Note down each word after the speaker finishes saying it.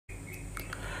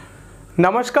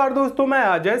नमस्कार दोस्तों, मैं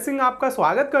अजय सिंह आपका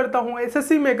स्वागत करता हूं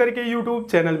एसएससी मेकर के यूट्यूब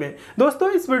चैनल में। दोस्तों,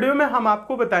 इस वीडियो में हम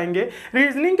आपको बताएंगे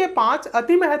रीजनिंग के 5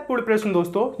 अति महत्वपूर्ण प्रश्न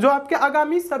दोस्तों, जो आपके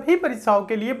आगामी सभी परीक्षाओं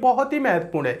के लिए बहुत ही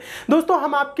महत्वपूर्ण है। दोस्तों,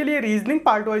 हम आपके लिए रीजनिंग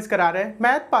पार्ट वाइज करा रहे हैं,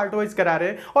 मैथ पार्ट वाइज करा रहे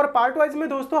हैं और पार्ट वाइज में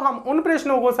दोस्तों हम उन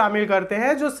प्रश्नों को शामिल करते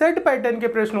हैं जो सेट पैटर्न के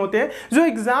प्रश्न होते हैं, जो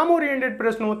एग्जाम ओरिएंटेड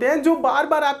प्रश्न होते हैं, जो बार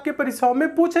बार आपके परीक्षाओं में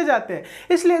पूछे जाते हैं।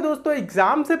 इसलिए दोस्तों,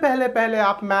 एग्जाम से पहले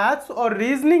आप मैथ्स और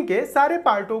रीजनिंग के सारे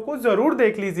पार्टों को जरूर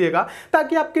देख लीजिएगा,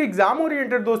 ताकि आपके एग्जाम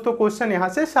ओरिएंटेड दोस्तों क्वेश्चन यहां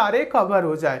से सारे कवर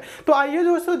हो जाए। तो आइए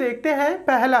दोस्तों देखते हैं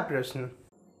पहला प्रश्न।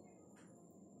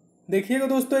 देखिएगा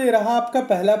दोस्तों, ये रहा आपका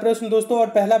पहला प्रश्न दोस्तों। और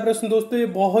पहला प्रश्न दोस्तों ये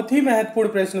बहुत ही महत्वपूर्ण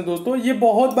प्रश्न दोस्तों, ये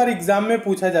बहुत बार एग्जाम में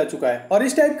पूछा जा चुका है और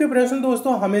इस टाइप के प्रश्न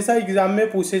दोस्तों हमेशा एग्जाम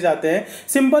में पूछे जाते हैं।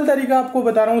 सिंपल तरीका आपको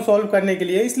बता रहा हूँ सॉल्व करने के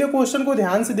लिए, इसलिए क्वेश्चन को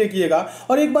ध्यान से देखिएगा।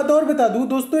 और एक बात और बता दूं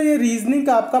दोस्तों, ये रीजनिंग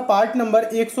का आपका पार्ट नंबर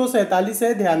 147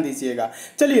 है, ध्यान दीजिएगा।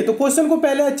 चलिए, तो क्वेश्चन को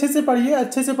पहले अच्छे से पढ़िए,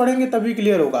 अच्छे से पढ़ेंगे तभी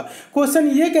क्लियर होगा। क्वेश्चन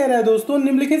ये कह रहा है दोस्तों,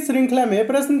 निम्नलिखित श्रृंखला में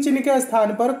प्रश्न चिन्ह के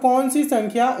स्थान पर कौन सी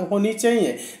संख्या होनी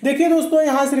चाहिए। देखिए दोस्तों,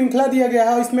 यहाँ श्रृंखला दिया गया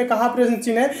है, इसमें कहां प्रश्न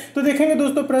चिन्ह है, तो देखेंगे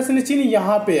दोस्तों प्रश्न चिन्ह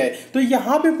यहां पे है। तो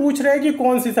यहां पे पूछ रहे हैं कि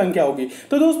कौन सी संख्या होगी।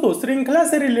 तो दोस्तों, श्रृंखला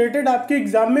से रिलेटेड आपके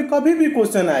एग्जाम में कभी भी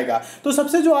क्वेश्चन आएगा तो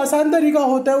सबसे जो आसान तरीका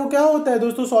होता है वो क्या होता है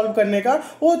दोस्तों सॉल्व करने का,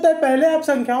 वो होता है पहले आप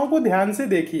संख्याओं को ध्यान से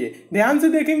देखिए। ध्यान से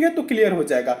देखेंगे तो क्लियर हो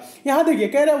जाएगा। यहां देखिए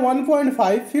कह रहा है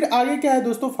 1.5, फिर आगे क्या है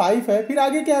दोस्तों 5 है, फिर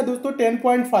आगे क्या है दोस्तों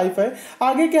 10.5 है,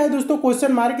 आगे क्या है दोस्तों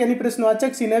क्वेश्चन मार्क यानी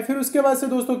प्रश्नवाचक चिन्ह है, फिर उसके बाद से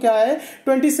दोस्तों क्या है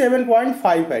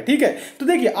 27.5 है। ठीक है, तो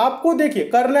देखिए आपको देखिए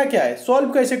करना क्या है, सॉल्व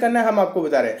कैसे करना है हम आपको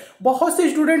बता रहे हैं। बहुत से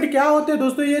स्टूडेंट क्या होते हैं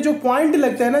दोस्तों, ये जो पॉइंट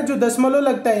लगता है ना, जो दशमलव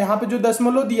लगता है, यहाँ पे जो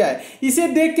दशमलव दिया है, इसे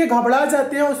देख के घबरा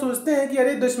जाते हैं और सोचते हैं कि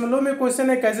अरे दशमलव में क्वेश्चन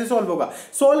है, कैसे सॉल्व होगा।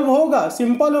 सॉल्व होगा,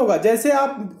 सिंपल होगा। जैसे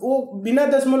आप वो बिना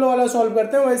दशमलव वाला सॉल्व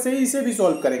करते हैं वैसे ही इसे भी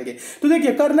सॉल्व करेंगे। तो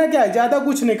देखिए करना क्या है, ज्यादा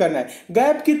कुछ नहीं करना है।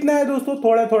 गैप कितना है दोस्तों,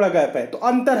 थोड़ा थोड़ा गैप है, तो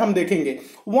अंतर हम देखेंगे।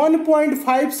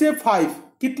 1.5 से 5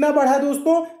 कितना बढ़ा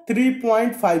दोस्तों,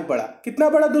 3.5 बढ़ा। कितना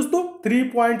बढ़ा दोस्तों,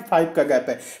 3.5 का गैप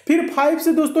है। फिर 5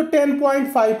 से दोस्तों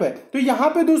 10.5 है, तो यहां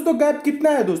पे दोस्तों गैप कितना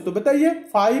है दोस्तों बताइए,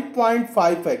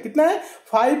 5.5 है। कितना है,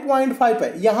 5.5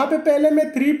 है। यहां पे पहले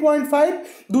में 3.5,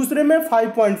 दूसरे में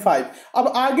 5.5।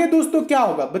 अब आगे दोस्तों क्या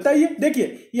होगा बताइए।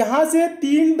 देखिए यहां से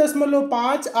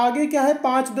 3.5, आगे क्या है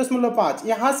 5.5।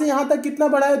 यहां से यहां तक कितना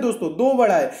बढ़ा है दोस्तों, 2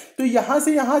 बढ़ा है। तो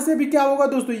यहां से भी क्या होगा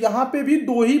दोस्तों, यहां पे भी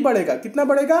 2 ही बढ़ेगा। कितना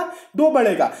बढ़ेगा, 2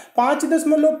 बढ़ेगा।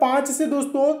 5.5 से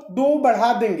दोस्तों 2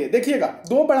 बढ़ा देंगे। देखिएगा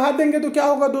 2 बढ़ा देंगे तो क्या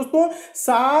होगा दोस्तों,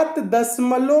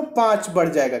 7.5 बढ़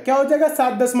जाएगा। क्या हो जाएगा,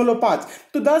 7.5।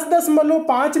 तो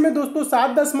 10.5 में दोस्तों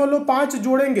 7.5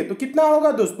 जोड़ेंगे तो कितना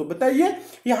होगा दोस्तों बताइए,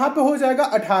 यहां पे हो जाएगा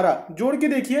 18। जोड़ के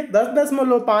देखिए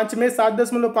 10.5 में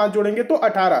 7.5 जोड़ेंगे तो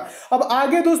 18। अब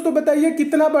आगे दोस्तों बताइए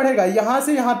कितना बढ़ेगा, यहां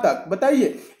से यहां तक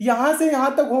बताइए, यहां से यहां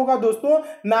तक होगा दोस्तों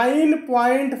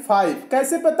 9.5।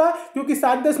 कैसे पता, क्योंकि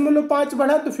 7.5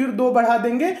 बढ़ा तो फिर 2 बढ़ा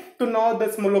देंगे तो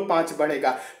 9.5 बढ़ेगा।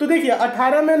 तो देखिए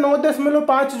 18 में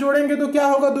 9.5 जोड़ेंगे तो क्या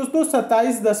होगा दोस्तों,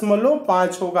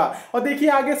 27.5 होगा। और देखिए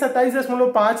आगे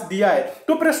 27.5 दिया है।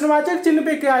 तो प्रश्नवाचक चिन्ह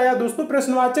पे क्या आया दोस्तों,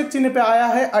 प्रश्नवाचक चिन्ह पे आया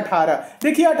है 18।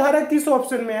 देखिए 18 किस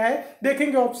ऑप्शन में है,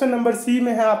 देखेंगे ऑप्शन नंबर सी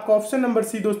में है। आपका ऑप्शन नंबर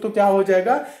सी दोस्तों क्या हो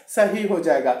जाएगा, सही हो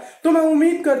जाएगा। तो मैं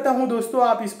उम्मीद करता हूं दोस्तों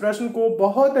आप इस प्रश्न को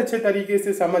बहुत अच्छे तरीके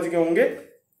से समझ गए होंगे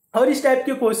और इस टाइप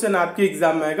के क्वेश्चन आपके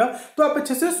एग्जाम में आएगा तो आप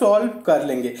अच्छे से सॉल्व कर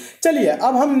लेंगे। चलिए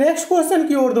अब हम नेक्स्ट क्वेश्चन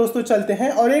की ओर दोस्तों चलते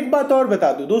हैं। और एक बात और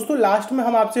बता दूं दोस्तों, लास्ट में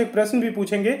हम आपसे एक प्रश्न भी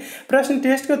पूछेंगे। प्रश्न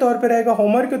टेस्ट के तौर पे रहेगा,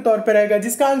 होमवर्क के तौर पे रहेगा,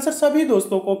 जिसका आंसर सभी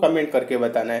दोस्तों को कमेंट करके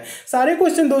बताना है। सारे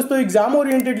क्वेश्चन दोस्तों एग्जाम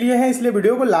ओरिएंटेड लिए हैं, इसलिए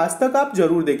वीडियो को लास्ट तक आप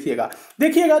जरूर देखिएगा।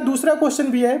 देखिएगा दूसरा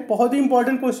क्वेश्चन भी है, बहुत ही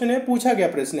इंपॉर्टेंट क्वेश्चन है, पूछा गया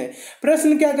प्रश्न है।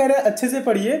 प्रश्न क्या कह रहा है, अच्छे से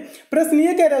पढ़िए। प्रश्न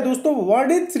ये कह रहा है दोस्तों,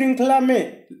 वर्णित श्रृंखला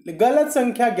में गलत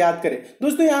संख्या ज्ञात करें।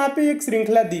 दोस्तों यहाँ पे एक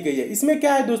श्रृंखला दी गई है, इसमें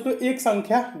क्या है दोस्तों, एक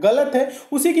संख्या गलत है,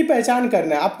 उसी की पहचान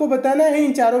करना है। आपको बताना है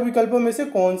इन चारों विकल्पों में से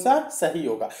कौन सा सही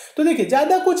होगा। तो देखिए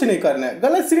ज्यादा कुछ नहीं करना है,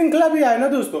 गलत श्रृंखला भी आए ना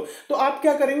दोस्तों, तो आप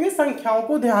क्या करेंगे, संख्याओं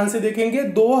को ध्यान से देखेंगे।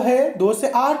 2 है, 2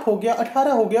 से 8 हो गया,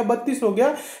 18 हो गया, 32 हो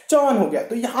गया, 54 हो गया।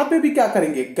 तो यहाँ पे भी क्या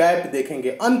करेंगे, गैप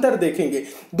देखेंगे, अंतर देखेंगे।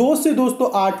 2 से दोस्तों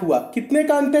 8 हुआ, कितने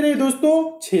का अंतर है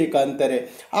दोस्तों, 6 का अंतर है।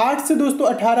 8 से दोस्तों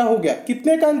 18 हो गया,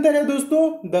 कितने का अंतर है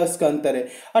दोस्तों, 10 का अंतर है।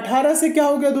 18 से क्या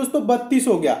हो गया दोस्तों, 32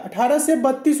 हो गया। 18 से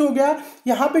 32 हो गया,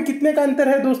 यहां पे कितने का अंतर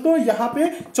है दोस्तों, यहां पे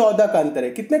 14 का अंतर है।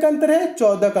 कितने का अंतर है,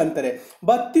 14 का अंतर है।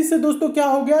 32 से दोस्तों क्या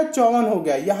हो गया, 54 हो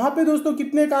गया। यहां पे दोस्तों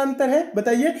कितने का अंतर है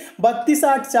बताइए, 32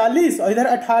 8 40 और इधर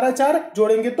 18 4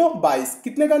 जोड़ेंगे तो 22।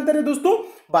 कितने का अंतर है दोस्तों,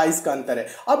 22 का अंतर है।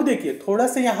 अब देखिए थोड़ा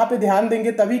सा यहां पे ध्यान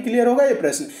देंगे तभी क्लियर होगा ये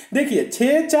प्रश्न। देखिए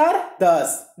 6 4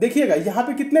 10, देखिएगा यहाँ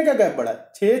पे कितने का गैप बढ़ा,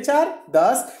 6 4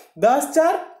 10, 10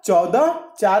 4 14,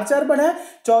 4 4 बढ़ा है,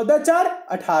 14 4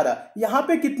 18। यहाँ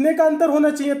पे कितने का अंतर होना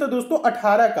चाहिए था दोस्तों,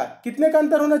 18 का। कितने का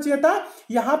अंतर होना चाहिए था,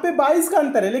 यहाँ पे 22 का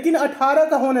अंतर है लेकिन 18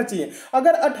 का होना चाहिए।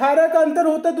 अगर 18 का अंतर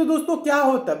होता तो दोस्तों क्या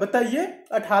होता बताइए,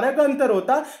 18 का अंतर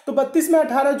होता तो 32 में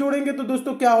 18 जोड़ेंगे तो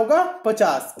दोस्तों क्या होगा,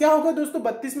 50। क्या होगा दोस्तों,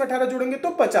 32 में 18 जोड़ेंगे तो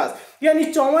 50, यानी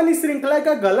 54 इस श्रृंखला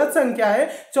का गलत संख्या है।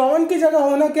 54 की जगह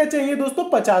होना क्या चाहिए दोस्तों,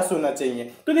 50 होना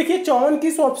चाहिए। तो देखिए 54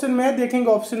 किस ऑप्शन में है, देखेंगे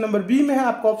ऑप्शन नंबर बी में है।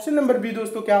 आपका ऑप्शन नंबर बी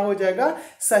दोस्तों क्या हो जाएगा,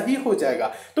 सही हो जाएगा।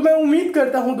 तो मैं उम्मीद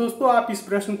करता हूं दोस्तों आप इस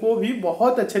प्रश्न को भी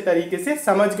बहुत अच्छे तरीके से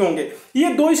समझ गए होंगे। ये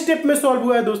 2 स्टेप में सॉल्व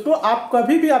हुआ है दोस्तों। आप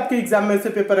कभी भी आपके एग्जाम में से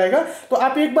पेपर आएगा तो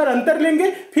आप एक बार अंतर लेंगे,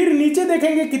 फिर नीचे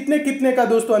देखेंगे कितने कितने का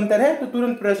दोस्तों अंतर है, तो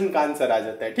तुरंत प्रश्न का आंसर आ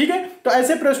जाता है। ठीक है, तो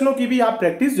ऐसे प्रश्नों की भी आप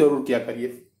प्रैक्टिस जरूर किया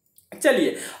करिए।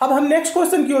 चलिए अब हम नेक्स्ट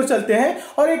क्वेश्चन की ओर चलते हैं।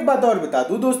 और एक बात और बता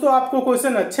दूं दोस्तों, आपको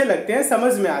क्वेश्चन अच्छे लगते हैं,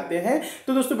 समझ में आते हैं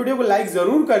तो दोस्तों वीडियो को लाइक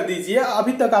जरूर कर दीजिए।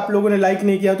 अभी तक आप लोगों ने लाइक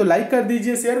नहीं किया तो लाइक कर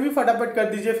दीजिए, शेयर भी फटाफट कर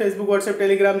दीजिए। फेसबुक, व्हाट्सएप,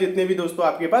 टेलीग्राम जितने भी दोस्तों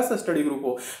आपके पास स्टडी ग्रुप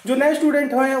हो। जो नए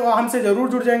स्टूडेंट हैं वो हमसे जरूर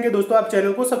जुड़ जाएंगे दोस्तों। आप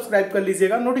चैनल को सब्सक्राइब कर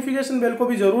लीजिएगा, नोटिफिकेशन बेल को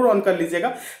भी जरूर ऑन कर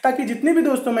लीजिएगा ताकि जितने भी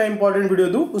दोस्तों मैं इंपॉर्टेंट वीडियो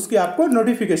दूं उसकी आपको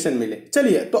नोटिफिकेशन मिले।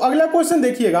 चलिए तो अगला क्वेश्चन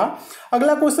देखिएगा।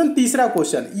 अगला क्वेश्चन, तीसरा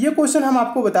क्वेश्चन। ये क्वेश्चन हम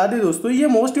आपको बता दें दोस्तों, ये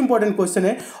मोस्ट इंपॉर्टेंट क्वेश्चन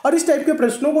है और इस टाइप के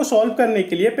प्रश्नों को सॉल्व करने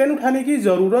के लिए पेन उठाने की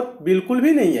जरूरत बिल्कुल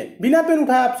भी नहीं है। बिना पेन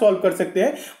उठाए आप सॉल्व कर सकते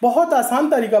हैं। बहुत आसान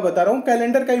तरीका बता रहा हूं,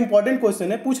 कैलेंडर का इंपॉर्टेंट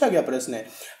क्वेश्चन है, पूछा गया प्रश्न है।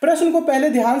 प्रश्न को पहले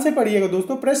ध्यान से पढ़िएगा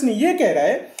दोस्तों। प्रश्न ये कह रहा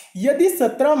है, यदि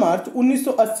 17 मार्च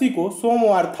 1980 को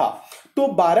सोमवार था तो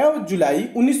 12 जुलाई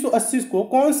 1980 को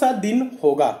कौन सा दिन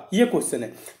होगा, ये क्वेश्चन है।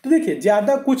 तो देखिए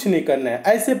ज्यादा कुछ नहीं करना है।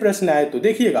 ऐसे प्रश्न आए तो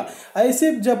देखिएगा,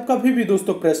 ऐसे जब कभी भी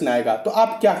दोस्तों प्रश्न आएगा तो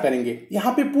आप क्या करेंगे,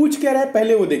 यहाँ पे पूछ क्या रहा है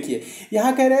पहले वो देखिए।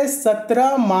 यहाँ कह रहा है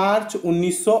 17 मार्च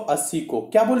 1980 को,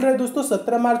 क्या बोल रहा है दोस्तों,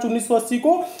 17 मार्च 1980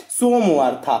 को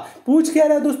सोमवार था। पूछ क्या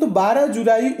रहा है दोस्तों, 12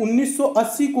 जुलाई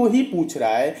 1980 को ही पूछ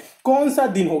रहा है कौन सा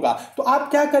दिन होगा। तो आप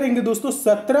क्या करेंगे दोस्तों,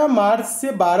 17 मार्च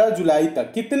से 12 जुलाई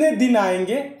तक कितने दिन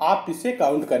आएंगे आप इसे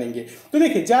काउंट करेंगे। तो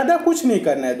देखिए ज्यादा कुछ नहीं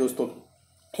करना है दोस्तों।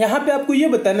 यहां पे आपको ये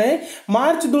बताना है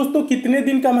मार्च दोस्तों कितने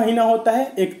दिन का महीना होता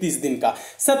है, 31 दिन का।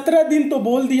 17 दिन तो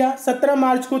बोल दिया, 17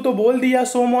 मार्च को तो बोल दिया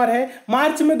सोमवार है।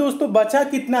 मार्च में दोस्तों बचा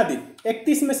कितना दिन,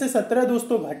 31 में से 17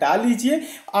 दोस्तों घटा लीजिए,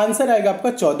 आंसर आएगा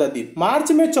आपका 14 दिन।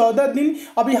 मार्च में 14 दिन।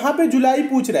 अब यहाँ पे जुलाई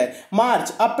पूछ रहा है,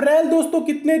 मार्च। अप्रैल दोस्तों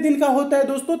कितने दिन का होता है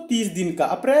दोस्तों, 30 दिन का।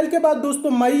 अप्रैल के बाद दोस्तों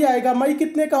मई आएगा, मई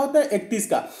कितने का होता है, 31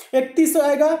 का, 31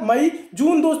 आएगा मई।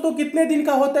 जून दोस्तों कितने दिन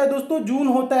का होता है दोस्तों, जून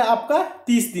होता है आपका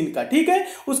 30 दिन का। ठीक है,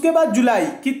 उसके बाद जुलाई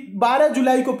कि 12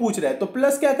 जुलाई को पूछ रहा है तो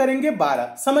प्लस क्या करेंगे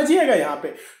 12। समझिएगा यहाँ पे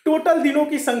टोटल दिनों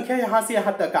की संख्या यहां से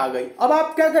यहां तक आ गई। अब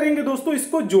आप क्या करेंगे दोस्तों,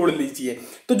 इसको जोड़ लीजिए।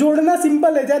 तो जोड़ना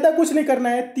सिंपल है, ज्यादा कुछ नहीं करना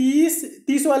है।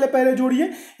 30 वाले पहले जोड़िए,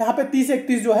 यहाँ पे 30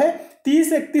 31 जो है,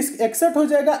 30 31 61 हो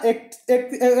जाएगा।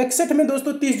 61 में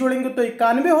दोस्तों 30 जोड़ेंगे तो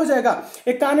 91 हो जाएगा।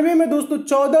 91 में दोस्तों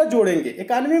 14 जोड़ेंगे,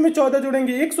 91 में 14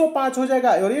 जोड़ेंगे 105 हो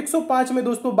जाएगा। और 105 में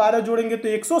दोस्तों 12 जोड़ेंगे तो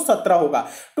 117 होगा।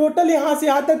 टोटल यहां से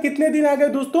यहां तक कितने दिन आ गए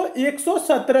दोस्तों,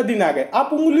 117 दिन आ गए। आप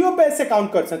उंगलियों पे ऐसे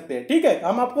काउंट कर सकते हैं। ठीक है,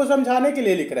 हम आपको समझाने के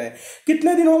लिए लिख रहे हैं।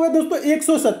 कितने दिन हो गए दोस्तों,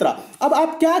 117। अब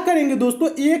आप क्या करेंगे दोस्तों,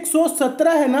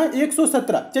 117 है ना,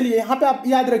 117। चलिए यहाँ पे आप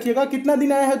याद रखिएगा कितना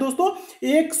दिन आया है दोस्तों,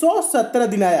 117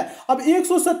 दिन आया। अब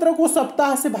 117 को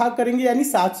सप्ताह से भाग करेंगे यानी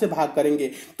 7 से भाग करेंगे।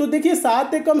 तो देखिए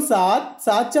 7 एकम 7,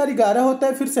 7 4 11 होता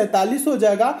है, फिर 47 हो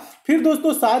जाएगा। फिर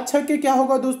दोस्तों 7 6 के क्या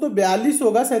होगा दोस्तों, 42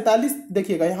 होगा। 47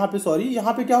 देखिएगा यहाँ पे, सॉरी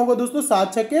यहाँ पे क्या होगा दोस्तों,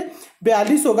 7 6 के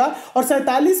 42 होगा। और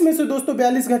 47 में से दोस्तों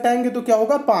 42 घटाएंगे तो क्या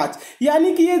होगा 5।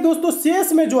 यानी कि ये दोस्तों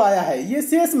शेष में जो आया है, ये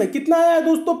शेष में कितना आया है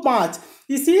दोस्तों 5।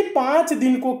 इसी 5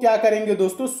 दिन को क्या करेंगे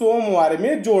दोस्तों, सोमवार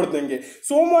में जोड़ देंगे।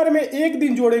 सोमवार में एक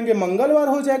दिन जोड़ेंगे मंगलवार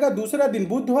हो जाएगा, दूसरा दिन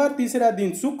बुधवार, तीसरा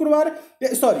दिन शुक्रवार,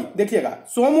 सॉरी देखिएगा,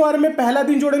 सोमवार में पहला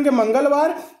दिन जोड़ेंगे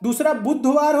मंगलवार, दूसरा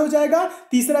बुधवार हो जाएगा,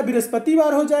 तीसरा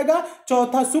बृहस्पतिवार हो जाएगा,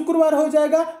 चौथा शुक्रवार हो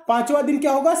जाएगा, पांचवा दिन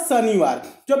क्या होगा, शनिवार।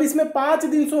 जब इसमें 5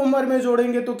 दिन सोमवार में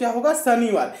जोड़ेंगे तो क्या होगा,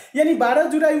 शनिवार। यानी 12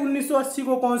 जुलाई 1980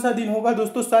 को कौन सा दिन होगा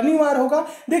दोस्तों, शनिवार होगा।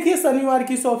 देखिए शनिवार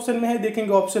किस ऑप्शन में है,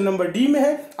 देखेंगे ऑप्शन नंबर डी में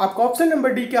है। आपका ऑप्शन नंबर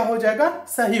डी क्या हो जाएगा,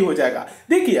 सही हो जाएगा।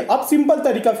 देखिए अब सिंपल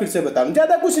तरीका फिर से बताऊं,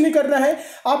 ज्यादा कुछ नहीं करना है।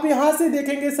 आप यहां से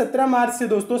देखेंगे 17 मार्च से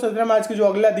दोस्तों, 17 मार्च के जो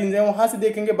अगला दिन है वहां से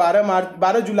देखेंगे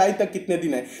 12 जुलाई तक कितने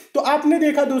दिन है। तो आपने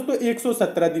देखा दोस्तों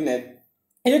 117 दिन है।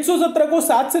 117 को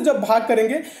 7 से जब भाग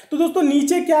करेंगे तो दोस्तों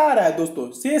नीचे क्या आ रहा है दोस्तों,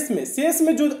 शेष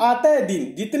में जो आता है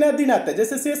दिन, जितना दिन आता है,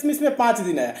 जैसे शेष में इसमें 5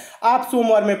 दिन आया, आप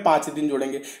सोमवार में 5 दिन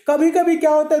जोड़ेंगे। कभी कभी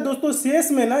क्या होता है दोस्तों,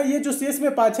 शेष में ना, ये जो शेष में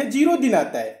 5 है 0 दिन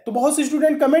आता है, तो बहुत से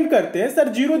स्टूडेंट कमेंट करते हैं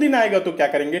सर 0 दिन आएगा तो क्या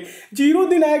करेंगे। 0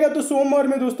 दिन आएगा तो सोमवार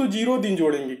में दोस्तों 0 दिन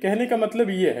जोड़ेंगे, कहने का मतलब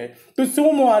ये है, तो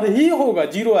सोमवार ही होगा,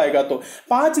 0 आएगा तो।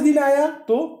 5 दिन आया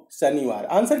तो शनिवार,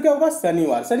 आंसर क्या होगा,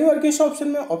 शनिवार। शनिवार किस ऑप्शन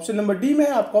में, ऑप्शन नंबर डी में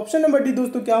है। आपका ऑप्शन नंबर डी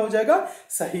दोस्तों क्या हो जाएगा,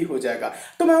 सही हो जाएगा।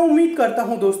 तो मैं उम्मीद करता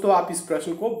हूं दोस्तों आप इस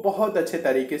प्रश्न को बहुत अच्छे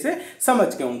तरीके से समझ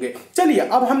गए होंगे। चलिए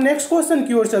अब हम नेक्स्ट क्वेश्चन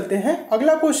की ओर चलते हैं।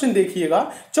 अगला क्वेश्चन देखिएगा,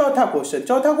 चौथा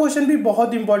क्वेश्चन भी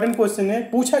बहुत इंपॉर्टेंट क्वेश्चन है,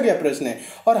 पूछा गया प्रश्न है,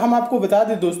 और हम आपको बता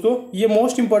दें दोस्तों ये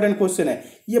मोस्ट इंपॉर्टेंट क्वेश्चन है,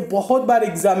 ये बहुत बार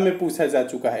एग्जाम में पूछा जा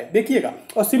चुका है। देखिएगा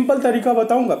और सिंपल तरीका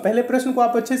बताऊंगा, पहले प्रश्न को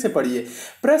आप अच्छे से पढ़िए।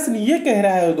 प्रश्न ये कह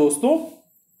रहा है दोस्तों,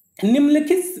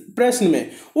 निम्नलिखित प्रश्न में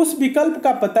उस विकल्प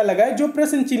का पता लगाएं जो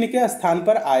प्रश्न चिन्ह के स्थान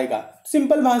पर आएगा।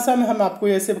 सिंपल भाषा में हम आपको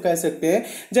ऐसे कह सकते हैं,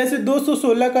 जैसे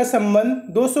 216 का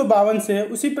संबंध 252 से है,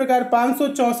 उसी प्रकार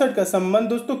 564 का संबंध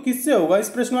दोस्तों किससे होगा, इस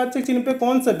प्रश्नवाचक चिन्ह पे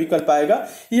कौन सा विकल्प आएगा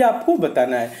ये आपको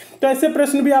बताना है। तो ऐसे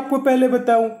प्रश्न भी आपको पहले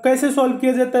बताऊं कैसे सॉल्व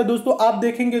किया जाता है दोस्तों। आप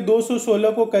देखेंगे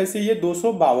 216 को कैसे ये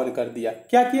 252 कर दिया,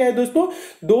 क्या किया है दोस्तों,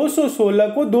 216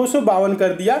 को 252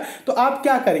 कर दिया। तो आप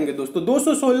क्या करेंगे दोस्तों,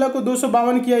 216 को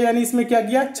 252 किया, यानी इसमें क्या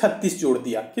किया, 36 जोड़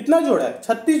दिया। कितना जोड़ा है,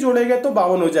 36 जोड़ेगा तो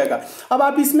 52 हो जाएगा। अब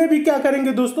आप इसमें भी क्या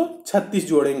करेंगे दोस्तों, 36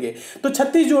 जोड़ेंगे, तो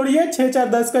 36 जोड़िए, 6 4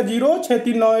 10 का 0, 6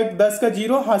 3 9 1 10 का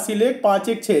 0, हासिल 1 5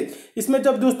 1 6। इसमें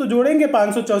जब दोस्तों जोड़ेंगे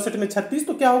 564 में 36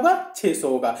 तो क्या होगा, 600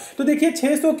 होगा। तो देखिए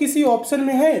 600 किसी ऑप्शन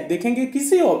में है, देखेंगे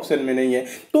किसी ऑप्शन में नहीं है।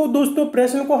 तो दोस्तों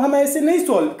प्रश्न को हम ऐसे नहीं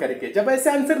सॉल्व करेंगे, जब ऐसे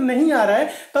आंसर नहीं आ रहा है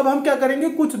तब हम क्या करेंगे,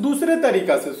 कुछ दूसरे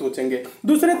तरीका से सोचेंगे।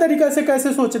 दूसरे तरीका से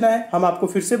कैसे सोचना है हम आपको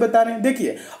फिर से बता रहे हैं।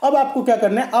 देखिए अब आपको क्या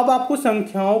करना है, अब आपको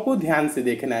संख्याओं को ध्यान से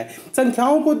देखना है।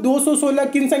 संख्याओं को 216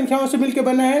 किन संख्याओं से मिलकर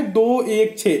बना है, 2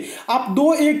 1 6। आप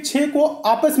 2 1 6 को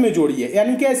आपस में जोड़िए,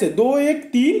 यानी कैसे, 2 1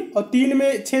 3 और 3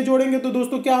 में 6 जोड़ेंगे तो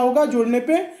दोस्तों क्या होगा, जोड़ने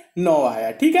पे 9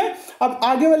 आया। ठीक है, अब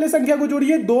आगे वाले संख्या को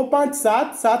जोड़िए, 2 5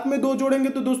 7, 7 में 2 जोड़ेंगे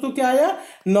तो दोस्तों क्या आया,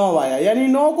 9 आया, यानी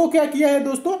 9 को क्या किया है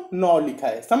दोस्तों, 9 लिखा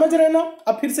है। समझ रहे ना।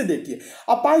 अब फिर से देखिए,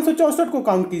 अब 564 को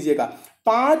काउंट कीजिएगा,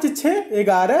 5 6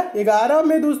 11, 11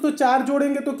 में दोस्तों 4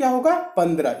 जोड़ेंगे तो क्या होगा,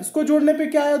 15। इसको जोड़ने पे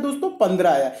क्या आया दोस्तों, 15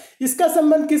 आया। इसका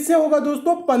संबंध किससे होगा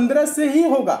दोस्तों, 15 से ही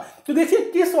होगा। तो देखिए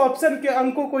किस ऑप्शन के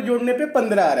अंकों को जोड़ने पे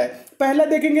 15 आ रहा है। पहला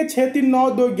देखेंगे 6 3 9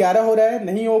 2 11 हो रहा है,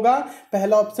 नहीं होगा,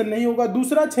 पहला ऑप्शन नहीं होगा।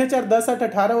 दूसरा 6 4 10 8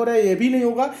 18 हो रहा है, ये भी नहीं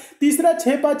होगा। तीसरा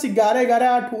 6 5 11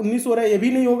 11 8 19 हो रहा है, ये भी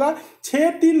नहीं होगा। 6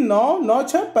 3 9 9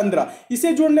 6 15,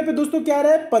 इसे जोड़ने पे दोस्तों क्या आ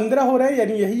रहा है, 15 हो रहा है,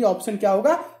 यानी यही ऑप्शन क्या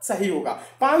होगा, सही होगा।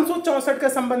 564 का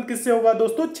संबंध किससे होगा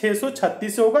दोस्तों, 636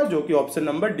 से होगा, जो कि ऑप्शन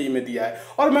नंबर डी में दिया है।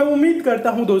 और मैं उम्मीद करता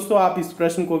हूं दोस्तों आप इस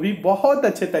प्रश्न को भी बहुत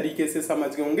अच्छे तरीके से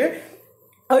समझ गए होंगे,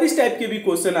 और इस टाइप के भी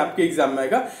क्वेश्चन आपके एग्जाम में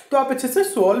आएगा तो आप अच्छे से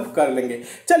सॉल्व कर लेंगे।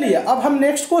 चलिए अब हम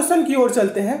नेक्स्ट क्वेश्चन की ओर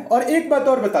चलते हैं। और एक बात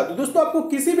और बता दूं दोस्तों, आपको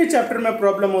किसी भी चैप्टर में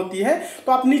प्रॉब्लम होती है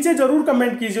तो आप नीचे जरूर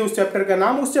कमेंट कीजिए उस चैप्टर का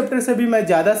नाम, उस चैप्टर से भी मैं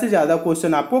ज्यादा से ज्यादा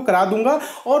क्वेश्चन आपको करा दूंगा।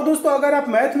 और दोस्तों अगर आप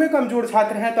मैथ में कमजोर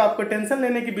छात्र हैं तो आपको टेंशन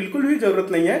लेने की बिल्कुल भी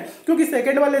जरूरत नहीं है, क्योंकि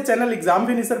सेकंड वाले चैनल एग्जाम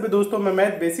फिनिशर पे दोस्तों मैं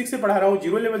मैथ बेसिक से पढ़ा रहा हूँ,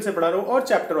 0 लेवल से पढ़ा रहा हूँ और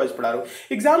चैप्टर वाइज पढ़ा रहा हूँ।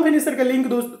 एग्जाम फिनिशर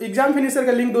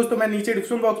का लिंक दोस्तों मैं नीचे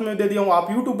डिस्क्रिप्शन बॉक्स में दे दिया हूँ, आप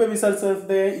यूट्यूब पे भी सर्च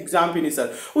करते हैं एग्जाम फिनिशर,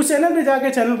 उस चैनल पे जाके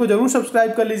चैनल को जरूर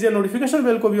सब्सक्राइब कर लीजिए, नोटिफिकेशन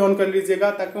बेल को भी ऑन कर लीजिएगा,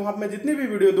 ताकि वहां पे जितनी भी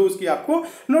वीडियो दो उसकी आपको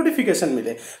नोटिफिकेशन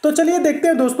मिले। तो चलिए देखते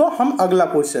हैं दोस्तों हम अगला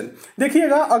क्वेश्चन।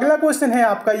 देखिएगा अगला क्वेश्चन है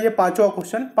आपका ये पांचवा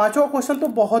क्वेश्चन तो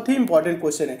बहुत ही इंपॉर्टेंट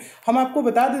क्वेश्चन है। हम आपको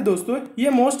बता दें दोस्तों ये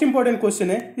मोस्ट इंपॉर्टेंट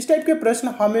क्वेश्चन है, इस टाइप के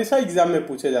प्रश्न हमेशा एग्जाम में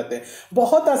पूछे जाते हैं।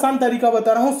 बहुत आसान तरीका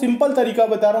बता रहा हूँ, सिंपल तरीका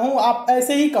बता रहा हूँ, आप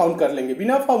ऐसे ही काउंट कर लेंगे,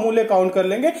 बिना फॉर्मूले काउंट कर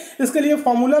लेंगे। इसके लिए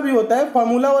फॉर्मूला भी होता है,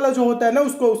 फॉर्मूला वाला जो होता है ना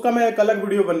उसका मैं एक अलग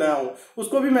वीडियो बनाया हूँ,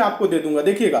 उसको भी मैं आपको दे दूंगा।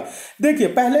 देखिएगा, देखिए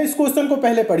पहले इस क्वेश्चन को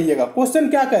पहले पढ़िएगा। क्वेश्चन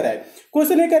क्या कह रहा है,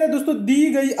 क्वेश्चन ये कह रहा है दोस्तों, दी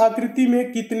गई आकृति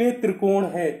में कितने त्रिकोण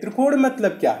है। त्रिकोण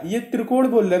मतलब क्या, ये त्रिकोण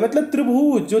बोल रहे हैं, मतलब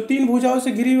त्रिभुज, जो 3 भुजाओं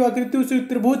से घिरी हुई आकृति उसे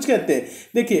त्रिभुज कहते हैं।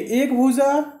 देखिए 1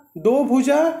 भुजा, 2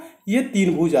 भुजा, ये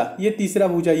 3 भुजा, ये तीसरा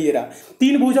भुजा, ये रहा।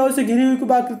 3 भुजाओं से घिरी हुई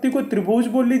आकृति को त्रिभुज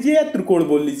बोल लीजिए या त्रिकोण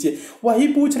बोल लीजिए। वही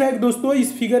पूछ रहा है दोस्तों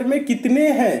इस फिगर में कितने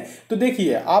हैं। तो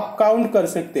देखिए आप काउंट कर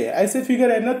सकते हैं, ऐसे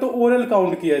फिगर है ना तो ओरल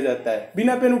काउंट किया जाता है,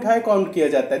 बिना पेन उठाए काउंट किया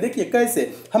जाता है। देखिए कैसे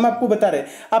हम आपको बता रहे हैं,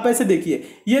 आप ऐसे देखिए,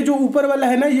 ये जो ऊपर वाला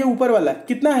है ना, ये ऊपर वाला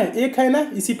कितना है, 1 है ना।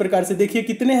 इसी प्रकार से देखिए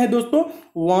कितने हैं दोस्तों,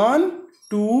 1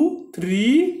 2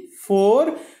 3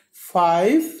 4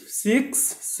 5 6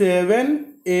 7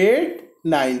 8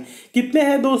 9, कितने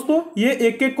हैं दोस्तों, ये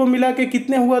एक एक को मिला के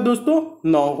कितने हुआ दोस्तों,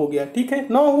 9 हो गया। ठीक है,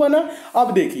 9 हुआ ना।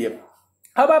 अब देखिए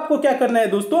अब आपको क्या करना है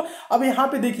दोस्तों, अब यहाँ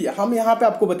पे देखिए, हम यहाँ पे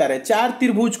आपको बता रहे हैं 4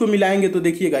 त्रिभुज को मिलाएंगे तो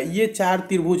देखिएगा ये 4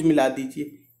 त्रिभुज मिला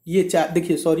दीजिए, ये 4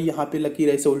 देखिए, सॉरी यहाँ पे लकीर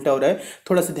ऐसे उल्टा हो रहा है,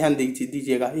 थोड़ा सा ध्यान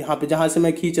दीजिएगा, यहाँ पे जहाँ से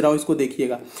मैं खींच रहा हूँ इसको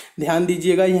देखिएगा, ध्यान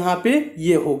दीजिएगा, यहाँ पे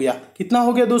ये हो गया, कितना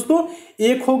हो गया दोस्तों,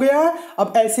 1 हो गया।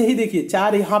 अब ऐसे ही देखिए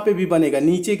 4 यहाँ पे भी बनेगा,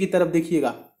 नीचे की तरफ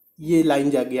देखिएगा ये लाइन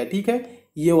जा गया, ठीक है,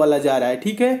 ये वाला जा रहा है,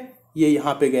 ठीक है, ये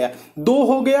यहाँ पे गया, 2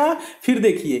 हो गया। फिर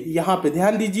देखिए यहाँ पे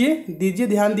ध्यान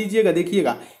ध्यान दीजिएगा,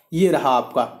 देखिएगा ये रहा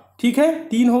आपका, ठीक है,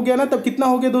 3 हो गया ना, तब कितना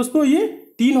हो गया दोस्तों, ये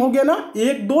 3 हो गया ना,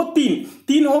 1 2 3,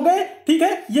 3 हो गए, ठीक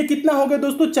है। ये कितना हो गया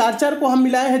दोस्तों, 4 4 को हम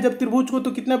मिलाए हैं जब त्रिभुज को,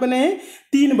 तो कितना बने हैं,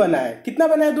 3 बना है, कितना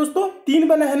बना है दोस्तों, 3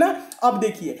 बना है ना। अब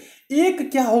देखिए एक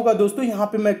क्या होगा दोस्तों, यहाँ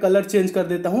पे मैं कलर चेंज कर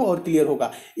देता हूं और क्लियर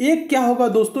होगा, एक क्या होगा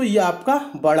दोस्तों, ये आपका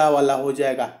बड़ा वाला हो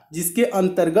जाएगा, जिसके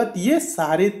अंतर्गत ये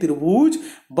सारे त्रिभुज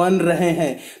बन रहे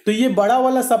हैं। तो ये बड़ा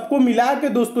वाला सबको मिला के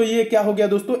दोस्तों ये क्या हो गया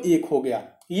दोस्तों, 1 हो गया,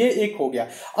 ये 1 हो गया।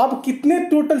 अब कितने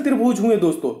टोटल त्रिभुज हुए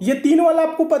दोस्तों, ये 3 वाला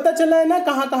आपको पता चला है ना,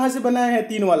 कहां कहां से बनाया है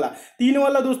 3 वाला, 3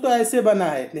 वाला दोस्तों ऐसे बना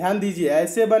है, ध्यान दीजिए,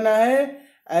 ऐसे बना है,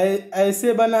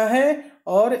 ऐसे बना है,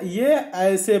 और ये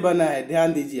ऐसे बना है,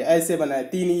 ध्यान दीजिए, ऐसे बना है,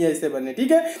 3 ही ऐसे बने,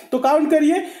 ठीक है। तो काउंट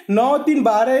करिए, 9 3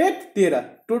 12 1 13,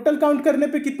 टोटल काउंट करने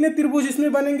पे कितने त्रिभुज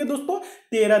इसमें बनेंगे दोस्तों,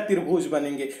 13 त्रिभुज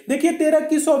बनेंगे। देखिए 13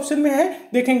 किस ऑप्शन में है,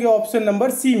 देखेंगे ऑप्शन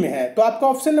नंबर सी में है, तो आपका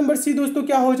ऑप्शन नंबर सी दोस्तों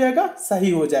क्या हो जाएगा,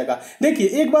 सही हो जाएगा। देखिए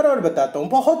एक बार और बताता हूं,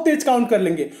 बहुत तेज काउंट कर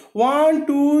लेंगे, 1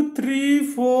 2 3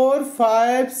 4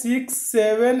 5 6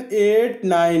 7 8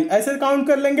 9, ऐसे काउंट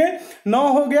कर लेंगे, 9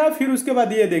 हो गया। फिर उसके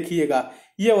बाद ये देखिएगा,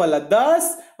 ये वाला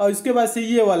 10, और इसके बाद से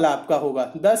ये वाला आपका होगा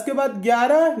 10 के बाद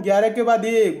 11, 11 के बाद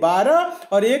ये 12,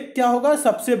 और एक क्या होगा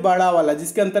सबसे बड़ा वाला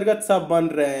जिसके अंतर्गत सब बन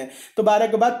रहे हैं, तो 12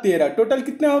 के बाद 13, टोटल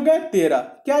कितने हो गए 13।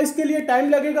 क्या इसके लिए टाइम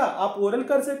लगेगा, आप ओरल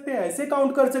कर सकते हैं, ऐसे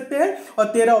काउंट कर सकते हैं, और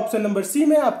 13 ऑप्शन नंबर सी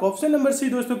में, आपका ऑप्शन नंबर सी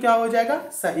दोस्तों क्या हो जाएगा,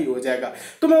 सही हो जाएगा।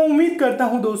 तो मैं उम्मीद करता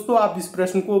हूं दोस्तों आप इस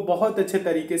प्रश्न को बहुत अच्छे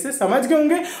तरीके से समझ गए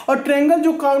होंगे। और ट्रायंगल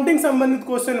जो काउंटिंग संबंधित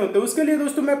क्वेश्चन होते हैं उसके लिए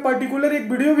दोस्तों मैं पर्टिकुलर एक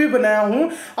वीडियो भी बनाया हूं,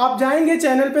 आप जाएंगे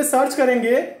चैनल पे सर्च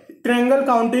करेंगे ट्रायंगल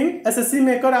काउंटिंग एसएससी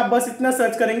मेकर, आप बस इतना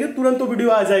सर्च करेंगे तुरंत तो वीडियो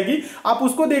आ जाएगी, आप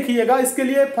उसको देखिएगा। इसके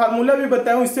लिए फार्मूला भी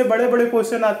बताया, इससे बड़े बड़े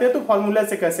क्वेश्चन आते हैं तो फार्मूला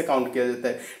से कैसे काउंट किया जाता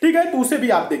है, ठीक है, तो उसे भी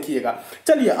आप देखिएगा।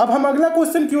 चलिए अब हम अगला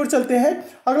क्वेश्चन की ओर चलते हैं।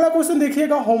 अगला क्वेश्चन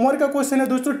देखिएगा, होमवर्क का क्वेश्चन है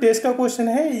दोस्तों, टेस्ट का क्वेश्चन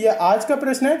है, ये आज का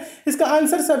प्रश्न है। इसका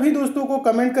आंसर सभी दोस्तों को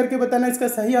कमेंट करके बताना, इसका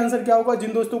सही आंसर क्या होगा।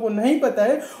 जिन दोस्तों को नहीं पता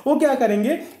है वो क्या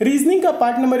करेंगे, रीजनिंग का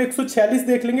पार्ट नंबर 146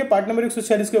 देख लेंगे, पार्ट नंबर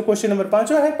 146 का क्वेश्चन नंबर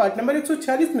 5 है। पार्ट नंबर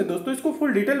 146 में दोस्तों इसको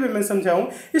फुल डिटेल में मैं समझाऊं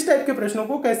इस टाइप के प्रश्नों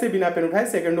को कैसे बिना पेन उठाए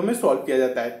सेकंडों में सॉल्व किया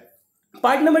जाता है।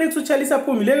 पार्ट नंबर 146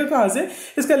 आपको मिलेगा कहां से,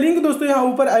 इसका लिंक दोस्तों यहाँ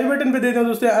ऊपर आई बटन पे दे दें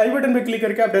दोस्तों, आई बटन पे क्लिक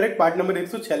करके आप डायरेक्ट पार्ट नंबर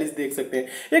 146 देख सकते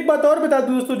हैं। एक बात और बता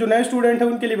दूं दोस्तों, जो नए स्टूडेंट है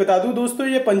उनके लिए बता दूं दोस्तों,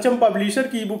 ये पंचम पब्लिशर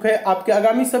की बुक है, आपके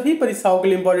आगामी सभी परीक्षाओं के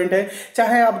लिए इंपॉर्टेंट है,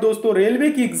 चाहे आप दोस्तों रेलवे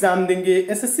की एग्जाम देंगे,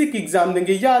 एसएससी की एग्जाम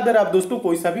देंगे, या अगर आप दोस्तों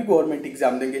कोई सा भी गवर्नमेंट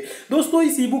एग्जाम देंगे। दोस्तों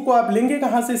इस ई बुक को आप लेंगे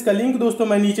कहां से, इसका लिंक दोस्तों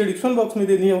मैं नीचे डिस्क्रिप्शन बॉक्स में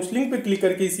दे दिया, उस लिंक पे क्लिक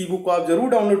करके इस ई बुक को आप जरूर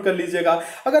डाउनलोड कर लीजिएगा।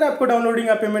 अगर आपको डाउनलोडिंग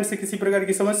या पेमेंट से किसी प्रकार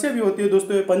की समस्या भी होती है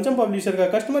दोस्तों, ये पंचम पब्लिशर का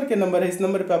कस्टमर के नंबर है, इस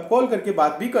नंबर पे आप कॉल करके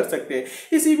बात भी कर सकते हैं।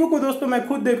 इस ई बुक को दोस्तों मैं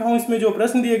खुद देखा हूं, इसमें जो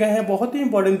प्रश्न दिए गए हैं बहुत ही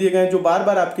इंपॉर्टेंट दिए गए हैं, जो बार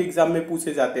बार आपके एग्जाम में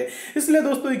पूछे जाते हैं। इसलिए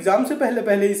दोस्तों एग्जाम से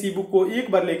पहले इस ई बुक को एक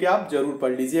बार लेके आप जरूर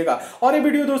पढ़ लीजिएगा। और ये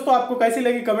वीडियो दोस्तों आपको कैसी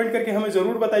लगी कमेंट करके हमें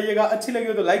जरूर बताइएगा, अच्छी लगी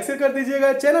हो तो लाइक शेयर कर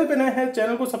दीजिएगा, चैनल पे नए हैं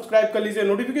चैनल को सब्सक्राइब कर लीजिए,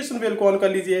 नोटिफिकेशन बेल को ऑन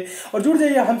कर लीजिए और जुड़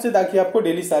जाइए हमसे ताकि आपको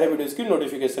डेली सारे वीडियोस की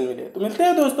नोटिफिकेशन मिले। तो मिलते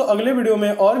हैं दोस्तों अगले वीडियो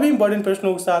में और भी इंपॉर्टेंट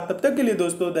प्रश्नों के साथ, तब तक के लिए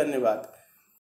दोस्तों धन्यवाद।